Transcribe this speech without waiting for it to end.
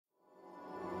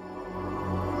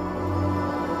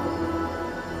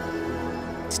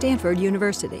Stanford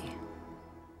University.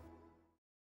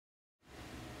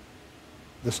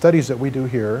 The studies that we do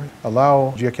here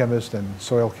allow geochemists and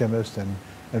soil chemists and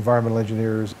environmental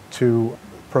engineers to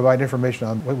provide information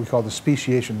on what we call the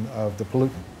speciation of the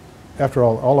pollutant. After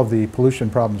all of the pollution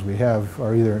problems we have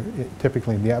are either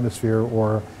typically in the atmosphere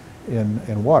or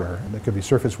in water. And it could be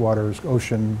surface waters,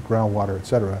 ocean, groundwater,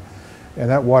 etc. And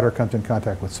that water comes in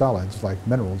contact with solids like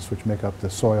minerals, which make up the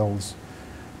soils.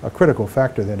 A critical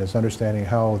factor then is understanding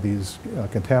how these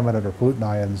contaminant or pollutant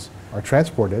ions are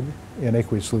transported in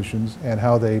aqueous solutions and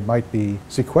how they might be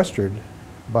sequestered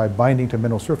by binding to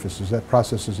mineral surfaces. That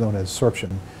process is known as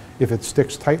sorption. If it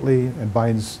sticks tightly and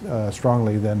binds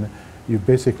strongly, then you've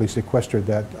basically sequestered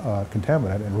that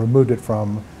contaminant and removed it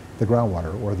from the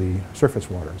groundwater or the surface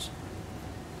waters.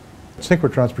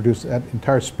 Synchrotrons produce that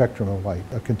entire spectrum of light,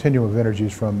 a continuum of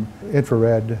energies from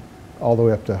infrared all the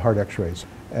way up to hard X-rays.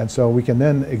 And so we can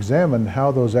then examine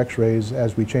how those X-rays,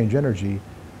 as we change energy,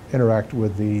 interact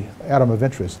with the atom of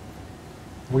interest.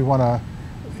 We want to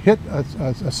hit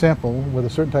a sample with a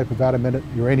certain type of atom in it,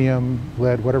 uranium,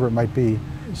 lead, whatever it might be,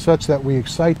 such that we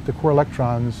excite the core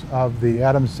electrons of the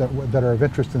atoms that are of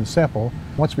interest in the sample.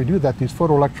 Once we do that, these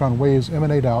photoelectron waves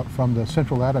emanate out from the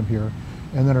central atom here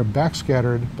and then are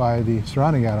backscattered by the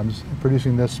surrounding atoms,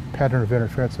 producing this pattern of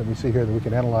interference that we see here that we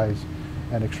can analyze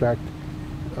and extract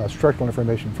structural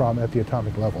information from at the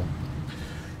atomic level.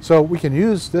 So we can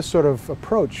use this sort of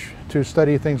approach to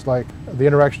study things like the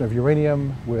interaction of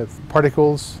uranium with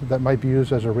particles that might be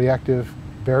used as a reactive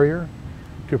barrier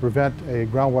to prevent a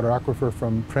groundwater aquifer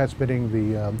from transmitting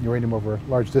the uranium over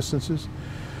large distances.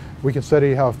 We can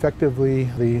study how effectively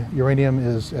the uranium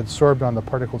is adsorbed on the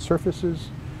particle surfaces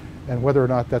and whether or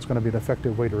not that's going to be an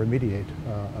effective way to remediate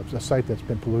a site that's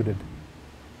been polluted.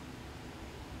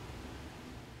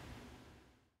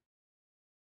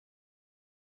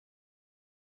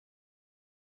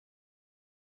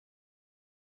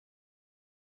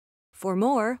 For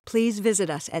more, please visit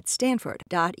us at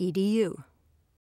stanford.edu.